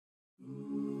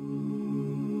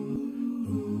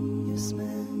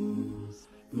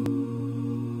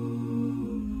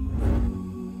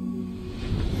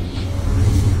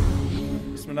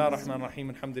الله الرحمن الرحيم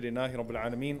الحمد لله رب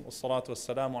العالمين والصلاة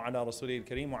والسلام على رسوله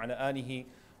الكريم وعلى آله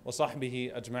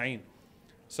وصحبه أجمعين.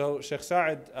 So Shaykh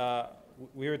Sa'id,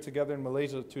 we were together in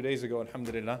Malaysia 2 days ago,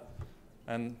 alhamdulillah,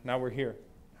 and now we're here,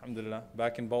 alhamdulillah,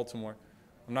 back in Baltimore.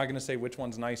 I'm not going to say which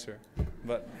one's nicer,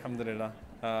 but alhamdulillah.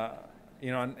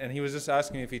 And he was just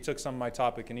asking me if he took some of my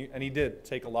topic, and he did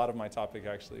take a lot of my topic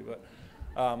actually. But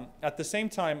at the same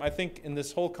time, I think in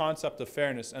this whole concept of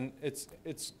fairness, and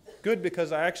it's good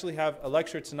because I actually have a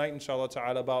lecture tonight, inshallah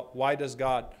ta'ala, about why does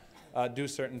God do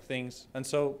certain things. And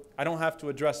so I don't have to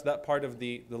address that part of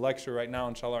the lecture right now,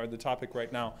 inshallah, or the topic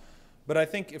right now. But I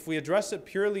think if we address it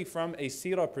purely from a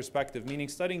seerah perspective, meaning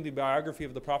studying the biography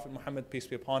of the Prophet Muhammad, peace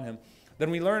be upon him, then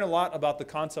we learn a lot about the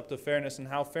concept of fairness and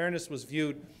how fairness was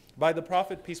viewed by the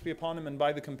Prophet, peace be upon him, and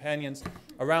by the companions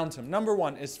around him. Number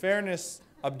one, is fairness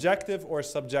objective or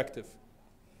subjective?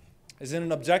 Is it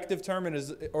an objective term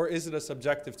or is it a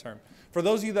subjective term? For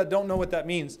those of you that don't know what that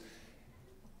means,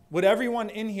 would everyone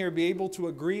in here be able to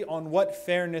agree on what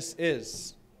fairness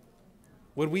is?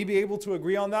 Would we be able to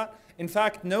agree on that? In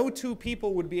fact, no two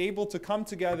people would be able to come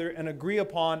together and agree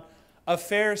upon a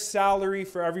fair salary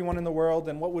for everyone in the world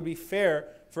and what would be fair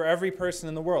for every person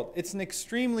in the world. It's an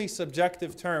extremely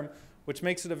subjective term, which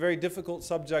makes it a very difficult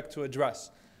subject to address.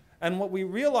 And what we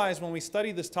realize when we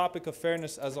study this topic of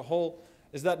fairness as a whole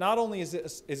is that not only is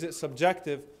it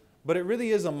subjective, but it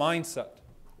really is a mindset.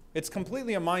 It's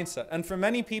completely a mindset. And for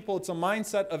many people, it's a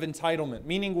mindset of entitlement,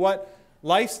 meaning what?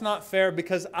 Life's not fair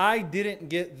because I didn't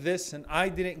get this and I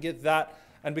didn't get that,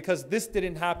 and because this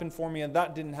didn't happen for me and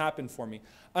that didn't happen for me.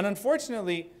 And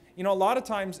unfortunately, a lot of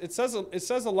times it says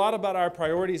a lot about our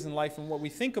priorities in life and what we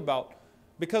think about,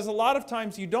 because a lot of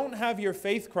times you don't have your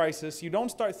faith crisis, you don't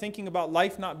start thinking about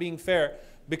life not being fair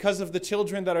because of the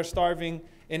children that are starving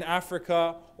in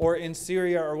Africa or in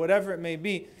Syria or whatever it may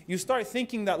be. You start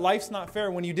thinking that life's not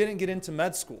fair when you didn't get into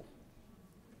med school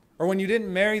or when you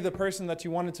didn't marry the person that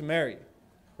you wanted to marry.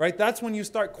 Right? That's when you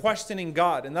start questioning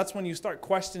God, and that's when you start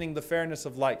questioning the fairness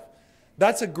of life.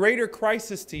 That's a greater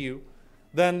crisis to you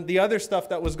than the other stuff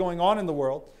that was going on in the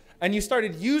world. And you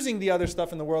started using the other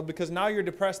stuff in the world because now you're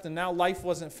depressed and now life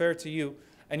wasn't fair to you.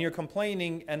 And you're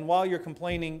complaining, and while you're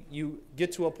complaining, you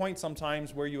get to a point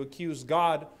sometimes where you accuse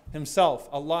God himself,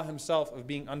 Allah himself, of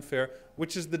being unfair,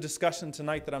 which is the discussion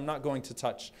tonight that I'm not going to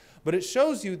touch. But it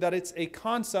shows you that it's a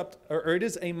concept, or it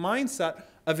is a mindset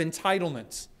of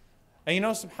entitlement. And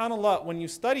subhanAllah, when you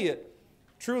study it,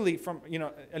 truly from,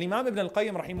 Imam Ibn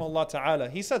al-Qayyim rahimahullah ta'ala,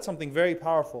 he said something very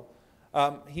powerful.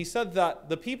 He said that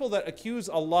the people that accuse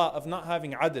Allah of not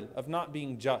having adl, of not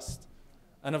being just,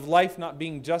 and of life not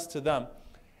being just to them,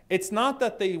 it's not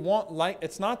that they want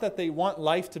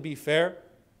life to be fair,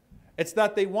 it's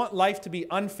that they want life to be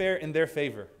unfair in their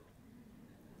favor.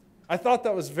 I thought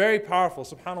that was very powerful,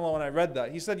 subhanAllah, when I read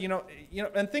that. He said,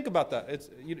 and think about that.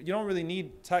 You don't really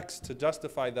need text to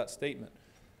justify that statement.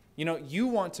 You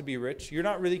want to be rich. You're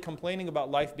not really complaining about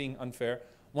life being unfair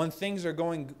when things are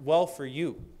going well for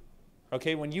you.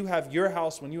 Okay, when you have your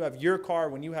house, when you have your car,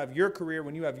 when you have your career,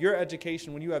 when you have your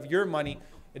education, when you have your money,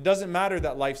 it doesn't matter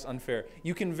that life's unfair.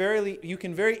 You can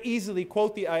very easily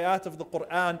quote the ayat of the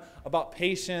Quran about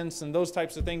patience and those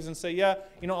types of things and say, yeah,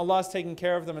 Allah's taking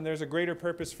care of them and there's a greater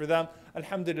purpose for them.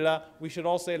 Alhamdulillah, we should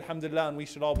all say Alhamdulillah and we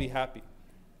should all be happy.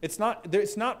 It's not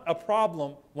a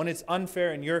problem when it's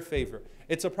unfair in your favor.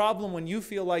 It's a problem when you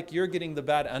feel like you're getting the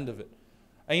bad end of it.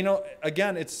 And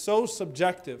again, it's so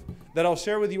subjective that I'll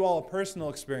share with you all a personal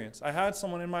experience. I had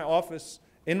someone in my office,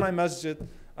 in my masjid,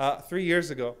 3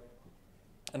 years ago.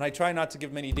 And I try not to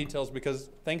give many details because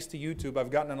thanks to YouTube,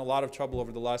 I've gotten in a lot of trouble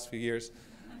over the last few years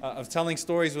of telling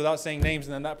stories without saying names,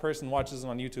 and then that person watches them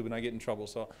on YouTube and I get in trouble.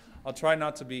 So I'll try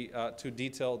not to be too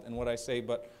detailed in what I say.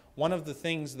 But one of the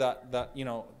things that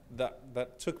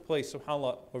took place,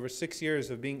 subhanAllah, over 6 years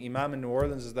of being imam in New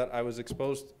Orleans is that I was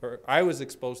exposed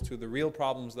to the real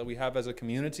problems that we have as a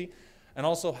community, and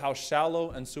also how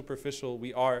shallow and superficial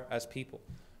we are as people.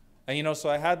 And so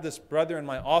I had this brother in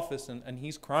my office and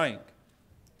he's crying.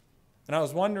 And I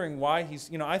was wondering why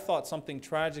I thought something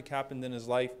tragic happened in his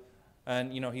life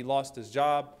and, he lost his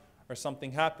job or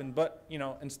something happened. But,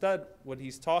 instead what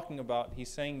he's talking about, he's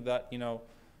saying that,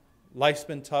 life's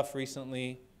been tough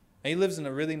recently. And he lives in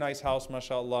a really nice house,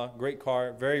 mashallah, great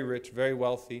car, very rich, very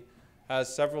wealthy,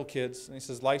 has several kids. And he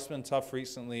says, life's been tough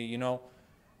recently,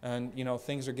 and,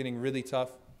 things are getting really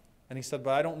tough. And he said,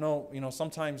 but I don't know,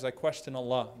 sometimes I question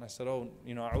Allah. And I said, oh,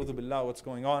 a'udhu billah, what's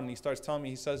going on? And he starts telling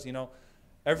me, he says,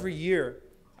 every year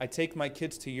I take my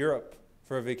kids to Europe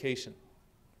for a vacation.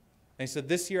 And he said,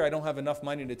 this year I don't have enough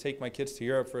money to take my kids to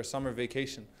Europe for a summer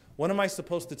vacation. What am I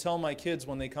supposed to tell my kids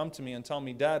when they come to me and tell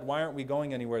me, Dad, why aren't we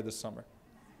going anywhere this summer?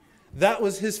 That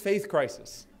was his faith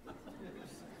crisis.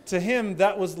 To him,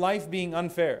 that was life being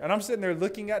unfair. And I'm sitting there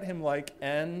looking at him like,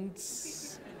 and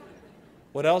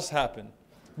what else happened?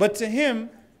 But to him,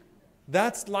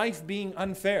 that's life being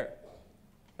unfair.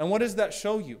 And what does that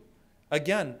show you?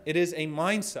 Again, it is a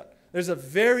mindset. There's a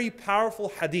very powerful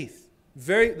hadith.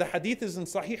 The hadith is in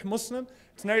Sahih Muslim.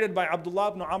 It's narrated by Abdullah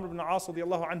ibn Amr ibn As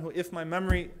radiallahu anhu. If my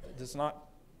memory does not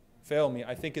fail me,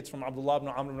 I think it's from Abdullah ibn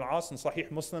Amr ibn As in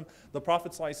Sahih Muslim. The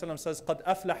Prophet ﷺ says, قَدْ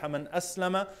أَفْلَحَ مَنْ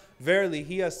أَسْلَمَ. Verily,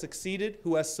 he has succeeded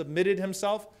who has submitted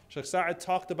himself. Shaykh Sa'id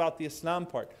talked about the Islam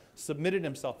part. Submitted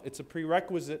himself. It's a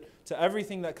prerequisite to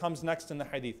everything that comes next in the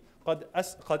hadith. قَدْ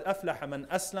أَفْلَحَ مَنْ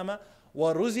أَسْلَمَ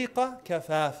وَرُزِقَ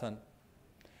كَفَافًا.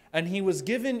 And he was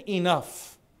given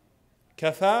enough.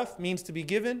 Kafaf means to be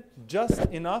given just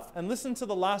enough. And listen to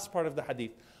the last part of the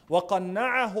hadith.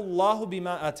 وَقَنَّعَهُ اللَّهُ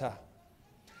بِمَا أَتَاهُ.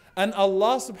 And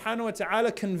Allah subhanahu wa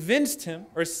ta'ala convinced him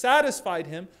or satisfied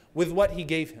him with what he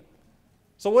gave him.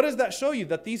 So what does that show you?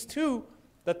 That these two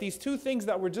things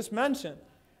that were just mentioned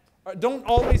don't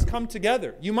always come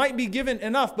together. You might be given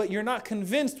enough, but you're not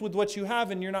convinced with what you have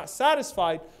and you're not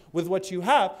satisfied with what you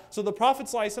have. So the Prophet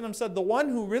ﷺ said the one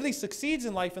who really succeeds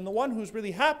in life and the one who's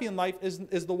really happy in life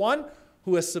is the one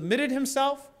who has submitted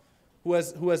himself, who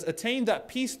has attained that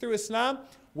peace through Islam,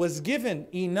 was given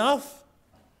enough,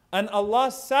 and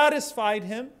Allah satisfied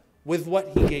him with what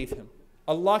he gave him.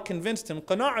 Allah convinced him.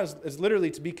 Qana'ah is literally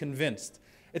to be convinced.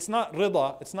 It's not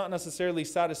rida, it's not necessarily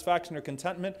satisfaction or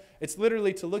contentment. It's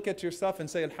literally to look at yourself and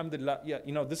say, Alhamdulillah, yeah,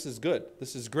 this is good,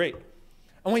 this is great.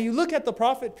 And when you look at the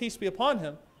Prophet, peace be upon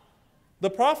him, the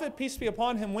Prophet, peace be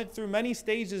upon him, went through many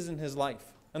stages in his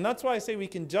life. And that's why I say we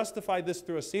can justify this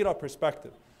through a seerah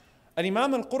perspective. And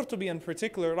Imam al-Qurtubi in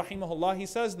particular, rahimahullah, he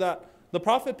says that the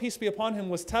Prophet, peace be upon him,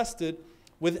 was tested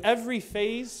with every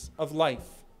phase of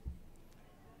life.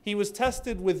 He was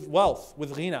tested with wealth,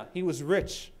 with ghina. He was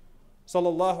rich.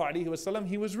 Sallallahu alayhi wasallam,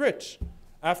 he was rich.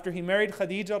 After he married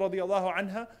Khadija radiallahu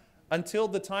anha, until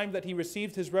the time that he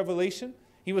received his revelation,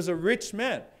 he was a rich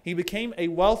man. He became a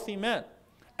wealthy man.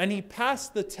 And he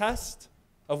passed the test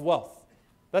of wealth.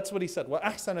 That's what he said.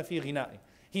 وَأَحْسَنَ فِي غِنَائِ.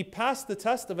 He passed the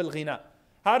test of al-ghina.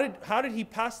 How did he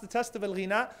pass the test of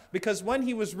al-ghina? Because when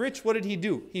he was rich, what did he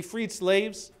do? He freed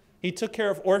slaves. He took care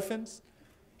of orphans.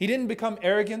 He didn't become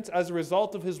arrogant as a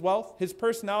result of his wealth. His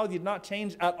personality did not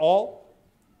change at all.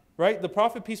 Right? The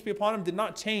Prophet, peace be upon him, did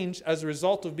not change as a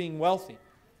result of being wealthy.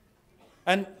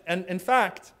 And in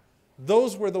fact,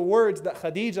 those were the words that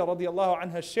Khadija radiallahu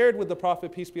anha shared with the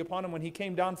Prophet, peace be upon him, when he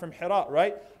came down from Hira,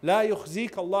 right? لا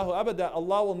يخزيك الله أبدا.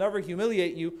 Allah will never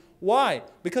humiliate you. Why?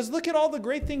 Because look at all the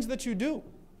great things that you do.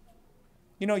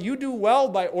 You do well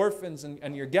by orphans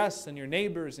and your guests and your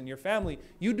neighbors and your family.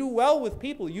 You do well with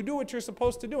people. You do what you're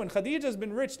supposed to do. And Khadija has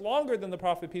been rich longer than the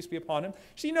Prophet, peace be upon him.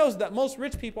 She knows that most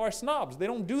rich people are snobs. They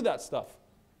don't do that stuff.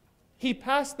 He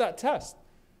passed that test.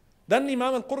 Then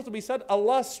Imam al-Qurtubi said,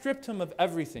 Allah stripped him of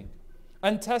everything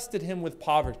and tested him with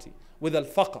poverty, with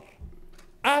al-faqr.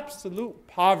 Absolute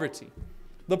poverty.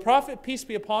 The Prophet, peace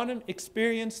be upon him,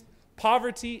 experienced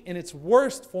poverty in its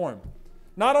worst form.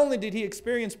 Not only did he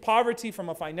experience poverty from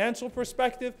a financial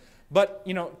perspective, but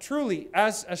truly,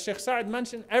 as Shaykh Sa'id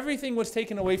mentioned, everything was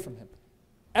taken away from him.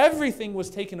 Everything was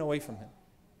taken away from him.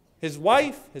 His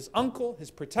wife, his uncle,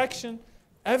 his protection,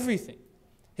 everything.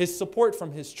 His support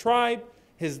from his tribe,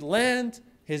 his land,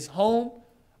 his home.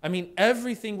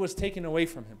 Everything was taken away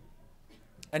from him.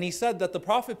 And he said that the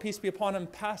Prophet, peace be upon him,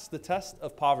 passed the test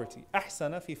of poverty.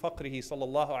 أحسن في فقره صلى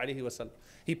الله عليه وسلم.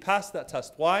 He passed that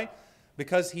test. Why?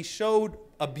 Because he showed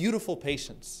a beautiful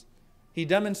patience. He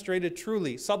demonstrated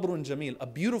truly sabrun jamil, a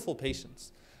beautiful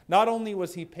patience. Not only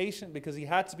was he patient because he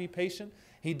had to be patient,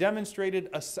 he demonstrated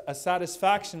a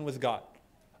satisfaction with God,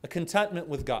 a contentment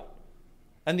with God.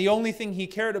 And the only thing he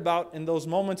cared about in those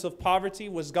moments of poverty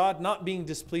was God not being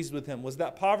displeased with him, was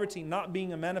that poverty not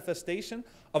being a manifestation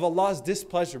of Allah's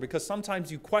displeasure, because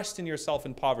sometimes you question yourself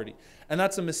in poverty. And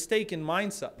that's a mistake in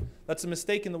mindset. That's a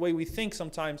mistake in the way we think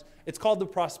sometimes. It's called the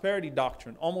prosperity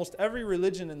doctrine. Almost every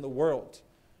religion in the world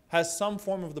has some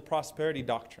form of the prosperity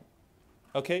doctrine.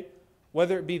 Okay?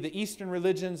 Whether it be the Eastern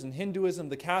religions and Hinduism,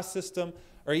 the caste system,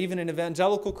 or even in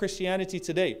evangelical Christianity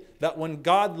today, that when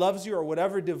God loves you or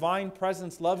whatever divine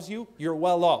presence loves you, you're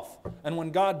well off. And when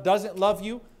God doesn't love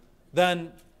you,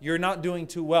 then you're not doing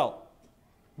too well.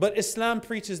 But Islam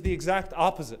preaches the exact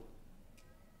opposite.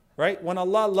 Right? When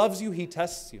Allah loves you, He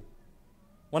tests you.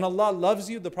 When Allah loves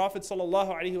you, the Prophet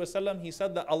ﷺ, he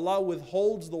said that Allah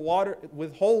withholds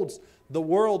the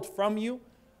world from you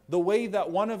the way that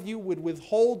one of you would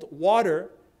withhold water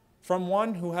from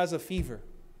one who has a fever.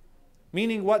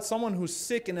 Meaning what? Someone who's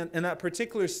sick in that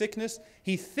particular sickness,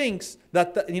 he thinks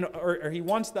that, or he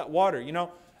wants that water.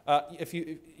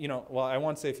 Well, I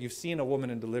won't say if you've seen a woman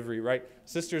in delivery, right?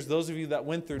 Sisters, those of you that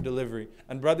went through delivery,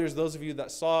 and brothers, those of you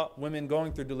that saw women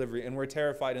going through delivery and were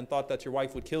terrified and thought that your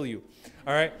wife would kill you,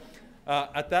 all right?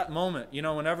 At that moment,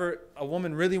 whenever a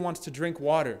woman really wants to drink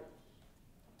water,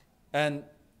 and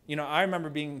I remember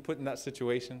being put in that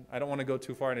situation. I don't want to go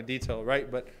too far into detail,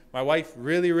 right? But my wife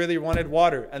really, really wanted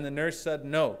water, and the nurse said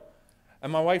no.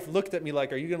 And my wife looked at me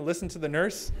like, are you going to listen to the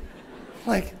nurse?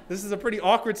 Like, this is a pretty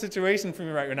awkward situation for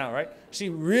me right now, right? She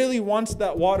really wants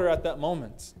that water at that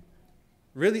moment.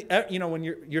 Really, when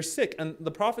you're sick. And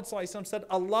the Prophet ﷺ said,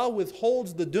 Allah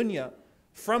withholds the dunya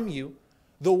from you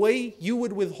the way you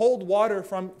would withhold water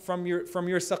from your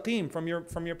saqim, from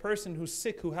your person who's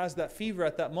sick, who has that fever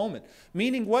at that moment.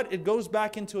 Meaning what? It goes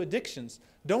back into addictions.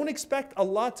 Don't expect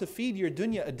Allah to feed your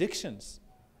dunya addictions.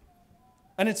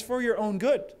 And it's for your own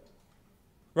good.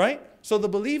 Right? So the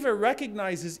believer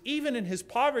recognizes even in his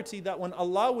poverty that when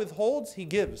Allah withholds, He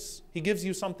gives. He gives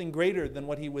you something greater than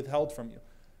what He withheld from you.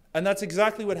 And that's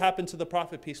exactly what happened to the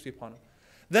Prophet, peace be upon him.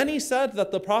 Then he said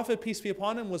that the Prophet, peace be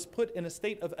upon him, was put in a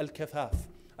state of al-kafaf.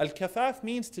 Al-kafaf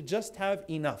means to just have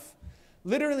enough.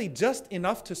 Literally just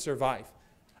enough to survive.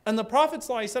 And the Prophet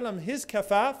ﷺ, his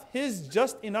kafaf, his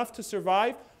just enough to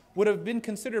survive, would have been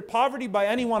considered poverty by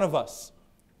any one of us.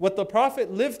 What the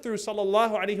Prophet lived through,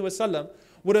 sallallahu alaihi wasallam,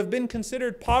 would have been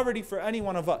considered poverty for any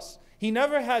one of us. He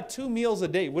never had 2 meals a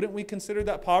day. Wouldn't we consider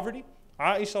that poverty?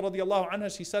 Aisha radiallahu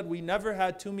anha, she said, we never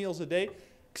had 2 meals a day,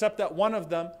 except that one of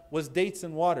them was dates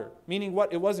and water. Meaning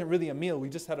what? It wasn't really a meal. We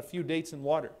just had a few dates and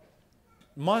water.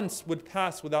 Months would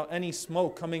pass without any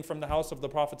smoke coming from the house of the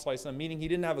Prophet ﷺ, meaning he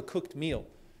didn't have a cooked meal.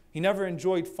 He never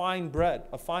enjoyed fine bread,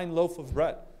 a fine loaf of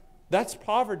bread. That's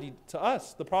poverty to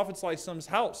us. The Prophet ﷺ's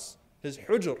house, his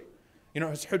hujr,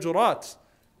 his hujurat,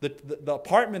 the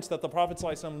apartments that the Prophet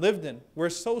ﷺ lived in were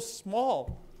so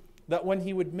small that when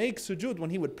he would make sujood, when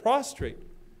he would prostrate,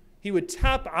 he would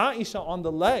tap Aisha on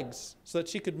the legs so that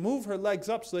she could move her legs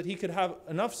up so that he could have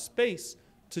enough space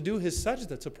to do his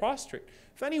sajda, to prostrate.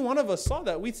 If any one of us saw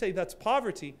that, we'd say that's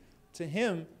poverty. To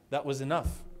him, that was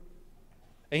enough.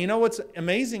 And you know what's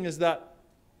amazing is that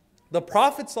the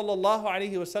Prophet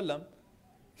ﷺ,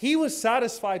 he was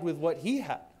satisfied with what he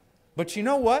had. But you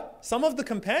know what? Some of the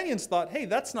companions thought, hey,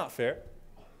 that's not fair.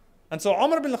 And so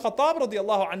Umar bin al-Khattab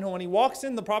radiallahu anhu, when he walks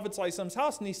in the Prophet ﷺ's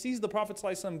house and he sees the Prophet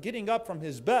ﷺ getting up from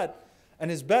his bed,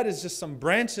 and his bed is just some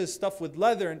branches stuffed with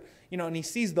leather, and and he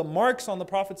sees the marks on the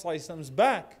Prophet ﷺ's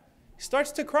back, he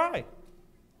starts to cry.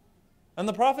 And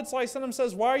the Prophet ﷺ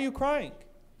says, why are you crying?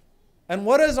 And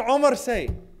what does Umar say?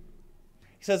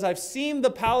 He says, I've seen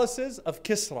the palaces of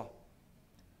Kisra.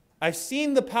 I've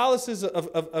seen the palaces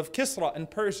of Kisra in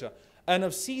Persia and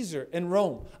of Caesar in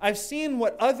Rome. I've seen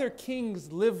what other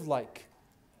kings live like.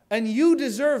 And you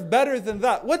deserve better than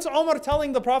that. What's Umar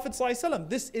telling the Prophet ﷺ?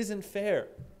 This isn't fair.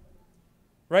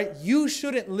 Right? You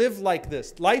shouldn't live like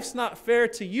this. Life's not fair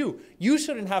to you. You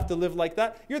shouldn't have to live like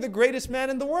that. You're the greatest man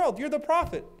in the world. You're the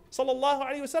Prophet sallallahu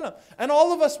alaihi wasallam. And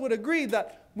all of us would agree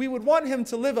that we would want him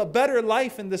to live a better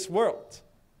life in this world.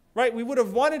 Right? We would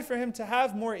have wanted for him to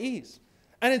have more ease.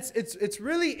 And it's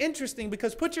really interesting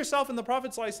because put yourself in the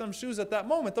Prophet ﷺ's shoes at that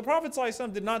moment. The Prophet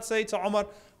ﷺ did not say to Umar,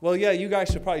 well, yeah, you guys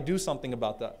should probably do something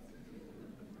about that.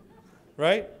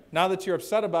 Right? Now that you're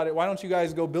upset about it, why don't you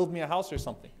guys go build me a house or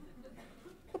something?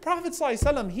 The Prophet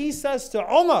ﷺ, he says to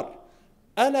Umar,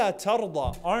 أَلَا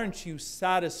تَرْضَى, aren't you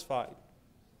satisfied?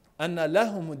 أَنَّ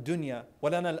لَهُمُ الدُّنْيَا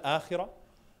وَلَنَا الْآخِرَةِ,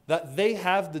 that they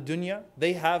have the dunya,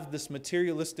 they have this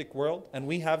materialistic world, and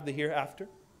we have the hereafter?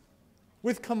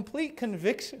 With complete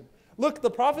conviction. Look, the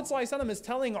Prophet ﷺ is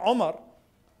telling Umar,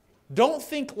 don't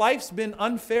think life's been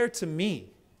unfair to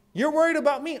me. You're worried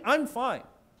about me, I'm fine.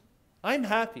 I'm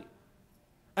happy.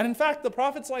 And in fact, the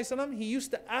Prophet ﷺ, he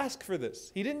used to ask for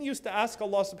this. He didn't used to ask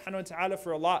Allah subhanahu wa ta'ala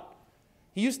for a lot.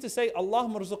 He used to say,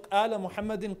 Allahumma rzuq ala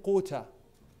Muhammadin quta.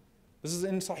 This is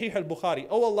in Sahih al-Bukhari.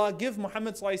 Oh Allah, give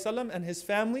Muhammad ﷺ and his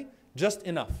family just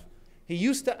enough. He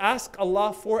used to ask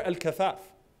Allah for al-kafaf.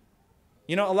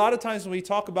 A lot of times when we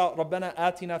talk about Rabbana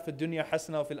atina fid dunya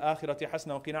hasana wa fil akhirati hasana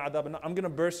wa qina adhab an-nar, I'm going to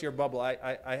burst your bubble.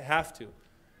 I have to.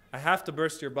 I have to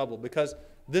burst your bubble because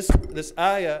this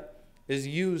ayah is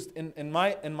used in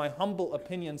my humble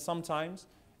opinion sometimes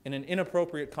in an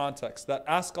inappropriate context. That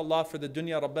ask Allah for the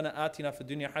dunya, Rabbana atina fid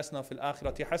dunya hasana wa fil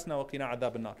akhirati hasana wa qina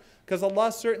adhab an-nar. Because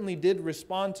Allah certainly did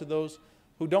respond to those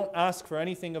who don't ask for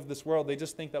anything of this world. They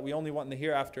just think that we only want in the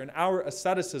hereafter. And our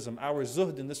asceticism, our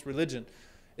zuhd in this religion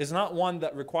is not one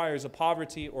that requires a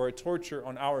poverty or a torture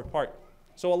on our part.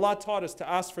 So Allah taught us to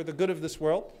ask for the good of this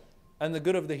world and the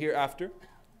good of the hereafter.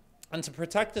 and to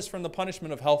protect us from the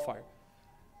punishment of hellfire.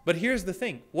 But here's the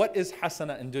thing. What is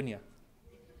hasana in dunya?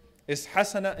 Is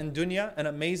hasana in dunya an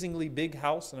amazingly big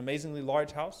house, an amazingly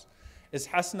large house? Is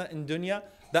hasana in dunya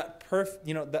that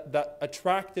that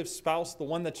attractive spouse, the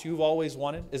one that you've always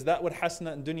wanted? Is that what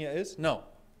hasana in dunya is? No.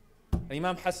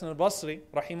 Imam Hassan al-Basri,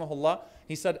 rahimahullah,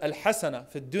 he said, Al-hasana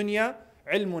fi dunya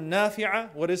ilmun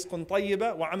nafi'a wa rizqun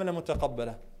tayyiba wa amala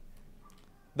mutaqabbala.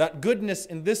 That goodness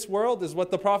in this world is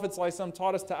what the Prophet ﷺ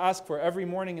taught us to ask for every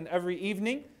morning and every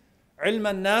evening.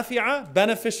 Ilman nafi'a,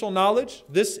 beneficial knowledge.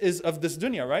 This is of this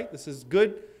dunya, right? This is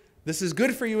good. This is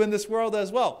good for you in this world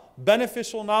as well.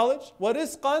 Beneficial knowledge. Wa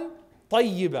rizqan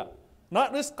tayyiba.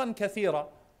 Not rizqan kathira.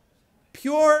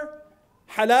 Pure,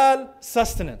 halal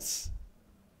sustenance.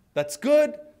 That's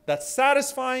good, that's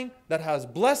satisfying, that has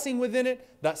blessing within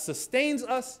it, that sustains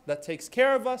us, that takes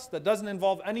care of us, that doesn't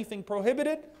involve anything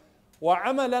prohibited.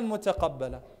 وَعَمَلًا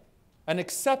مُتَقَبَّلًا. And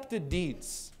accepted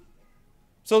deeds.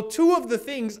 So two of the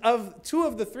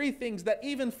three things that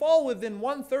even fall within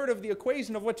 1/3 of the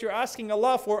equation of what you're asking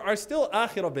Allah for are still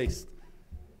akhirah based.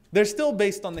 They're still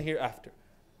based on the hereafter.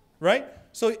 Right?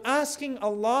 So asking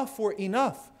Allah for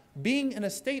enough, being in a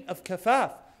state of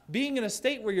kafaf, being in a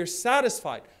state where you're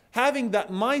satisfied, having that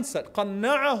mindset,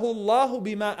 قَنَّعَهُ اللَّهُ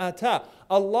بِمَا آتَى.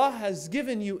 Allah has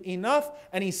given you enough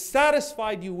and He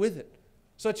satisfied you with it.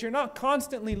 So that you're not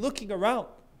constantly looking around.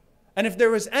 And if there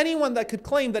was anyone that could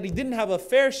claim that he didn't have a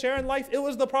fair share in life, it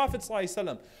was the Prophet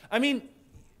ﷺ. I mean,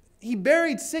 he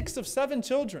buried 6 of 7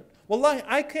 children. Wallahi,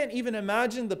 I can't even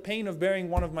imagine the pain of burying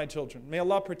one of my children. May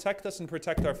Allah protect us and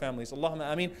protect our families.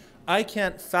 Allahumma ameen. I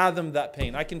can't fathom that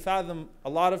pain. I can fathom a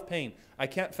lot of pain. I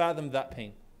can't fathom that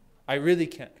pain. I really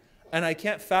can't. And I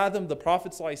can't fathom the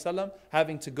Prophet ﷺ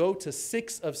having to go to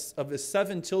 6 of his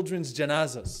 7 children's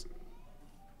janazas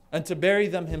and to bury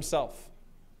them himself.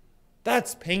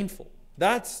 That's painful.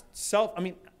 That's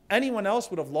anyone else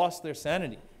would have lost their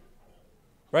sanity.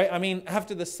 Right? I mean,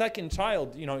 after the 2nd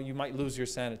child, you might lose your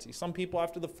sanity. Some people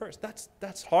after the 1st.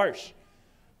 That's harsh.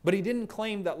 But he didn't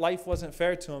claim that life wasn't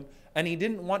fair to him, and he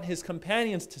didn't want his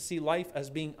companions to see life as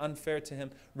being unfair to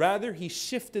him. Rather, he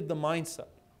shifted the mindset.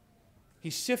 He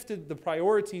shifted the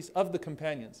priorities of the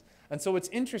companions. And so what's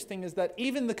interesting is that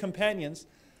even the companions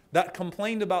that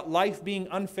complained about life being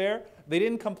unfair, they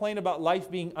didn't complain about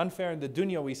life being unfair in the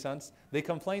dunyawi sense. They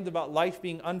complained about life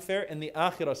being unfair in the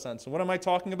akhirah sense. And what am I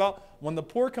talking about? When the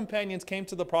poor companions came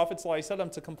to the Prophet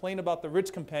ﷺ to complain about the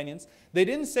rich companions, they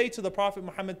didn't say to the Prophet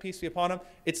Muhammad, peace be upon him,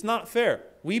 it's not fair.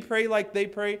 We pray like they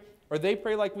pray, or they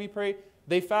pray like we pray.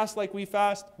 They fast like we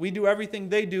fast. We do everything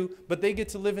they do, but they get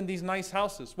to live in these nice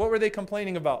houses. What were they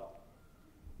complaining about?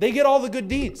 They get all the good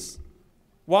deeds.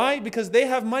 Why? Because they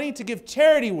have money to give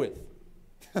charity with.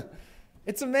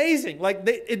 It's amazing.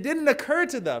 It didn't occur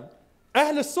to them.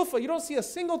 Ahl al-Sufa, you don't see a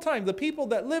single time the people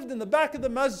that lived in the back of the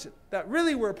masjid that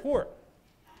really were poor.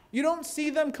 You don't see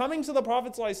them coming to the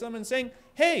Prophet ﷺ and saying,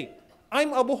 hey,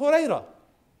 I'm Abu Hurairah.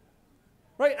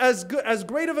 Right? As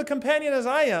great of a companion as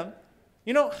I am,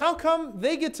 how come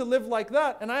they get to live like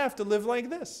that and I have to live like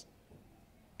this?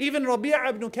 Even Rabi'a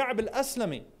ibn Ka'b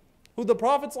al-Aslami, who the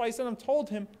Prophet ﷺ told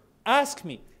him, ask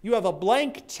me, you have a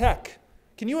blank check.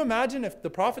 Can you imagine if the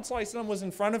Prophet ﷺ was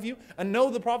in front of you? And no,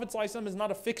 the Prophet ﷺ is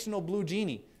not a fictional blue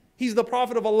genie. He's the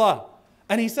Prophet of Allah.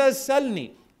 And he says,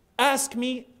 Salni, ask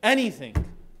me anything.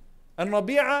 And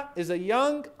Rabi'a is a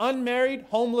young, unmarried,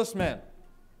 homeless man.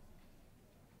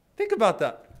 Think about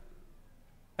that.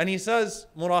 And he says,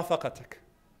 Murafaqatak,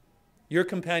 your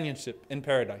companionship in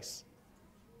paradise.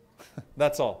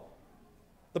 That's all.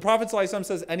 The Prophet ﷺ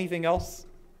says anything else?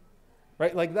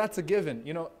 Right? Like that's a given.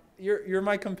 You're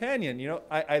my companion.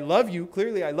 I love you.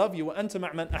 Clearly I love you. وَأَنْتَ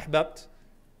مَعْ مَنْ أَحْبَبْتَ.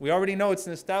 We already know it's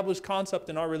an established concept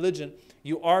in our religion.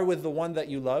 You are with the one that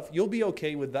you love. You'll be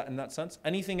okay with that in that sense.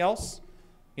 Anything else?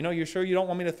 You're sure you don't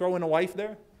want me to throw in a wife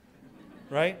there?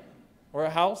 Right? Or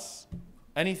a house?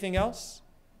 Anything else?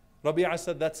 Rabi'a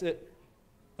said, that's it.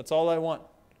 That's all I want.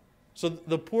 So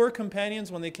the poor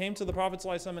companions, when they came to the Prophet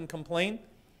ﷺ and complained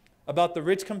about the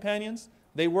rich companions,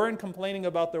 they weren't complaining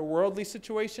about their worldly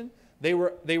situation. They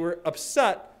were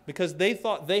upset because they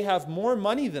thought they have more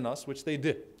money than us, which they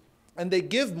did. And they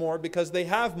give more because they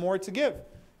have more to give.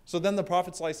 So then the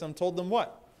Prophet ﷺ told them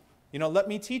what? Let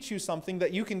me teach you something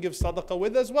that you can give sadaqah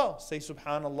with as well. Say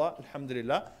subhanallah,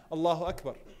 alhamdulillah, Allahu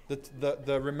Akbar.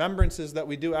 The remembrances that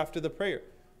we do after the prayer.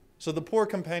 So the poor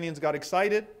companions got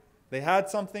excited. They had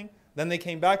something. Then they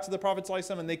came back to the Prophet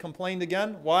ﷺ and they complained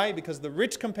again. Why? Because the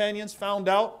rich companions found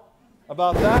out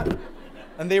about that.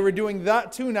 And they were doing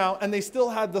that too now. And they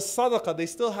still had the sadaqah. They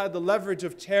still had the leverage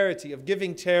of charity, of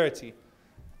giving charity.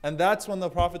 And that's when the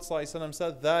Prophet ﷺ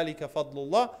said, ذَلِكَ فَضْلُ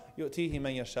اللَّهِ يُؤْتِيهِ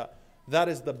مَنْ يَشَاءُ. that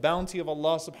is the bounty of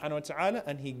Allah subhanahu wa ta'ala,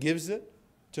 and He gives it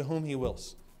to whom He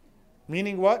wills.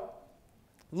 Meaning what?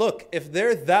 Look, if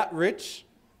they're that rich,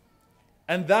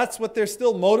 and that's what they're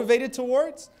still motivated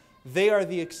towards, they are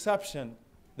the exception.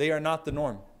 They are not the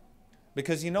norm.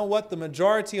 Because you know what? The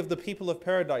majority of the people of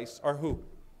paradise are who?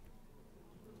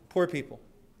 Poor people.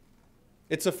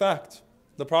 It's a fact.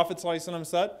 The Prophet ﷺ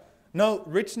said, no,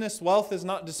 richness, wealth is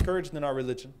not discouraged in our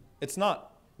religion. It's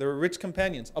not. There were rich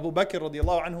companions. Abu Bakr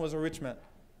radiallahu anhu was a rich man.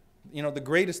 You know, the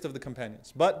greatest of the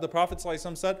companions. But the Prophet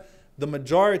ﷺ said, the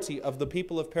majority of the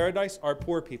people of paradise are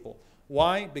poor people.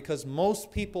 Why? Because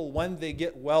most people, when they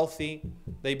get wealthy,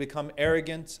 they become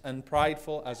arrogant and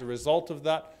prideful as a result of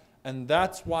that. And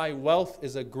that's why wealth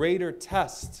is a greater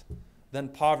test than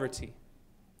poverty.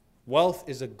 Wealth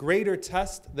is a greater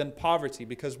test than poverty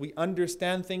because we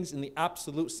understand things in the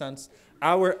absolute sense.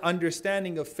 Our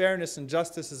understanding of fairness and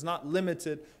justice is not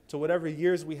limited to whatever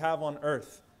years we have on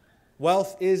earth.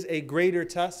 Wealth is a greater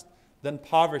test than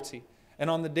poverty. And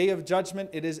on the Day of Judgment,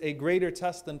 it is a greater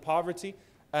test than poverty.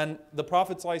 And the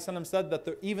Prophet ﷺ said that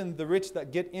even the rich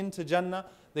that get into Jannah,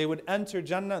 they would enter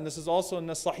Jannah, and this is also in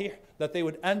the Sahih, that they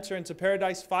would enter into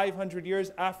paradise 500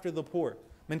 years after the poor.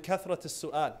 Min kathrat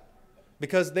as-su'al.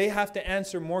 Because they have to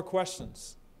answer more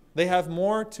questions. They have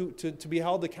more to be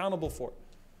held accountable for.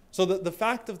 So the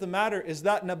fact of the matter is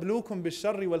that نَبْلُوكُمْ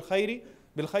بِالشَّرِّ وَالْخَيْرِ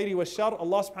بِالْخَيْرِ وَالشَّرِّ,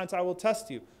 Allah subhanahu wa ta'ala will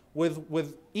test you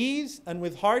with ease and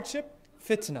with hardship,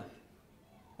 fitna.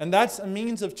 And that's a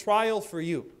means of trial for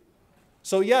you.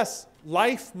 So yes,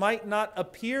 life might not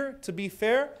appear to be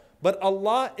fair, but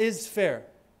Allah is fair.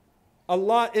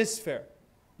 Allah is fair.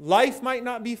 Life might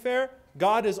not be fair,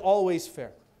 God is always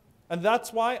fair. And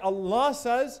that's why Allah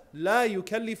says, لا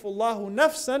يكلف الله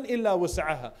نفسا إلا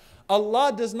وسعها.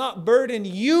 Allah does not burden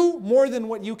you more than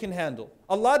what you can handle.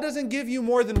 Allah doesn't give you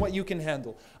more than what you can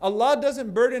handle. Allah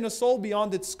doesn't burden a soul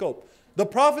beyond its scope. The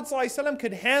Prophet ﷺ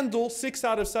could handle 6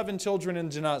 out of 7 children in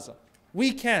janazah.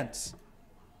 We can't.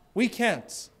 We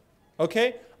can't.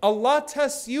 Okay? Allah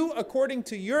tests you according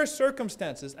to your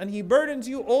circumstances, and He burdens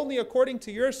you only according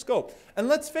to your scope. And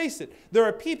let's face it, there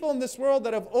are people in this world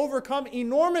that have overcome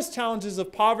enormous challenges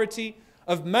of poverty,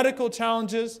 of medical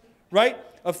challenges, right?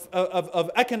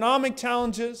 Of economic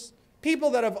challenges. People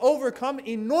that have overcome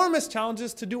enormous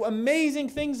challenges to do amazing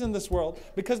things in this world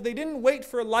because they didn't wait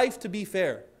for life to be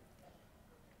fair.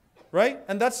 Right?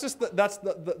 And that's just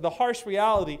the harsh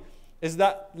reality, is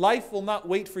that life will not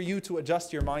wait for you to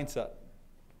adjust your mindset.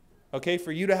 Okay,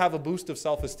 for you to have a boost of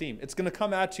self-esteem. It's going to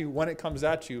come at you when it comes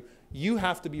at you. You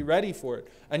have to be ready for it.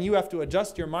 And you have to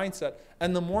adjust your mindset.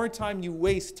 And the more time you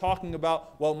waste talking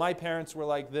about, well, my parents were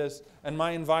like this, and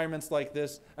my environment's like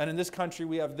this, and in this country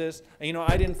we have this, and you know,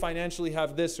 I didn't financially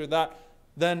have this or that,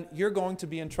 then you're going to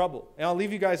be in trouble. And I'll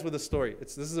leave you guys with a story.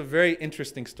 This is a very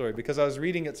interesting story because I was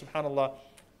reading it, subhanAllah.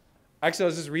 Actually, I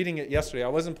was just reading it yesterday. I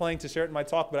wasn't planning to share it in my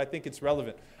talk, but I think it's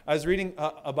relevant. I was reading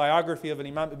a biography of an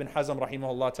Imam Ibn Hazm,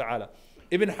 rahimahullah ta'ala.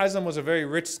 Ibn Hazm was a very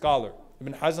rich scholar.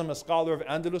 Ibn Hazm, a scholar of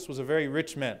Andalus, was a very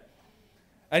rich man.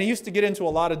 And he used to get into a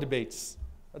lot of debates.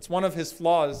 That's one of his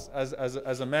flaws as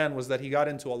a man, was that he got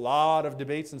into a lot of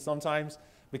debates and sometimes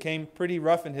became pretty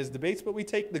rough in his debates. But we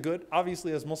take the good.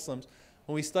 Obviously, as Muslims,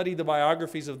 when we study the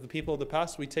biographies of the people of the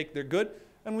past, we take their good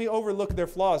and we overlook their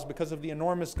flaws because of the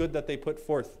enormous good that they put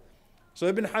forth. So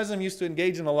Ibn Hazm used to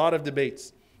engage in a lot of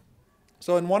debates.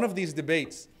 So in one of these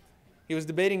debates, he was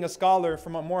debating a scholar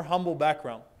from a more humble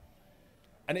background.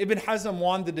 And Ibn Hazm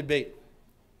won the debate,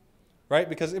 right?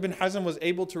 Because Ibn Hazm was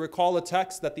able to recall a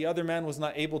text that the other man was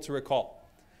not able to recall.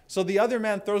 So the other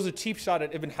man throws a cheap shot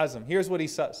at Ibn Hazm. Here's what he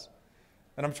says.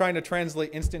 And I'm trying to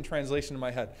translate, instant translation in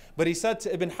my head. But he said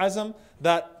to Ibn Hazm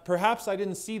that perhaps I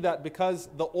didn't see that because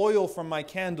the oil from my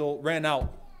candle ran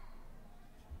out.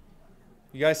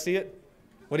 You guys see it?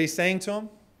 What he's saying to him?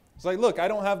 It's like, look, I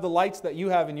don't have the lights that you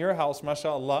have in your house,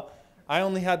 mashallah. I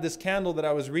only had this candle that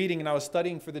I was reading and I was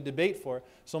studying for the debate for.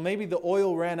 So maybe the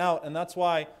oil ran out, and that's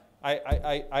why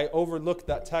I overlooked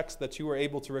that text that you were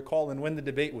able to recall and win the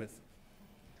debate with.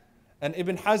 And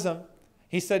Ibn Hazm,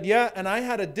 he said, yeah, and I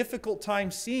had a difficult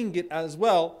time seeing it as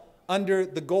well under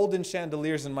the golden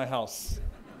chandeliers in my house.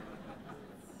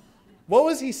 What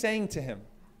was he saying to him?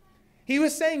 He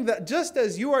was saying that just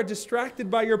as you are distracted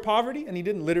by your poverty, and he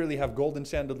didn't literally have golden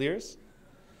chandeliers,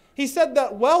 he said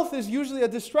that wealth is usually a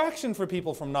distraction for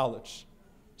people from knowledge.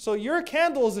 So your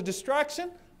candle is a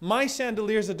distraction, my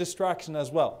chandelier is a distraction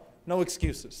as well. No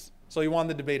excuses. So he won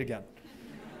the debate again.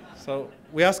 So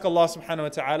we ask Allah subhanahu wa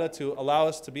ta'ala to allow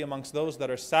us to be amongst those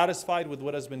that are satisfied with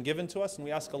what has been given to us. And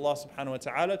we ask Allah subhanahu wa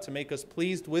ta'ala to make us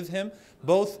pleased with Him,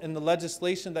 both in the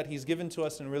legislation that He's given to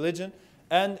us in religion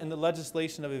and in the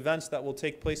legislation of events that will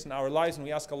take place in our lives. And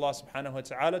we ask Allah subhanahu wa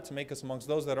ta'ala to make us amongst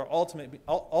those that are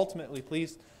ultimately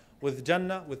pleased with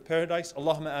Jannah, with paradise.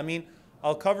 Allahumma ameen.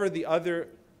 I'll cover the other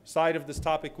side of this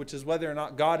topic, which is whether or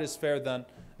not God is fair then,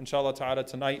 inshallah ta'ala,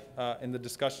 tonight in the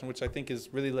discussion, which I think is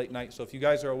really late night. So if you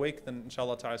guys are awake, then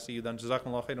inshallah ta'ala see you then.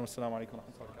 Jazakumullah khairan wa assalamu alaikum wa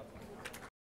rahmatullahi wa barakatuh.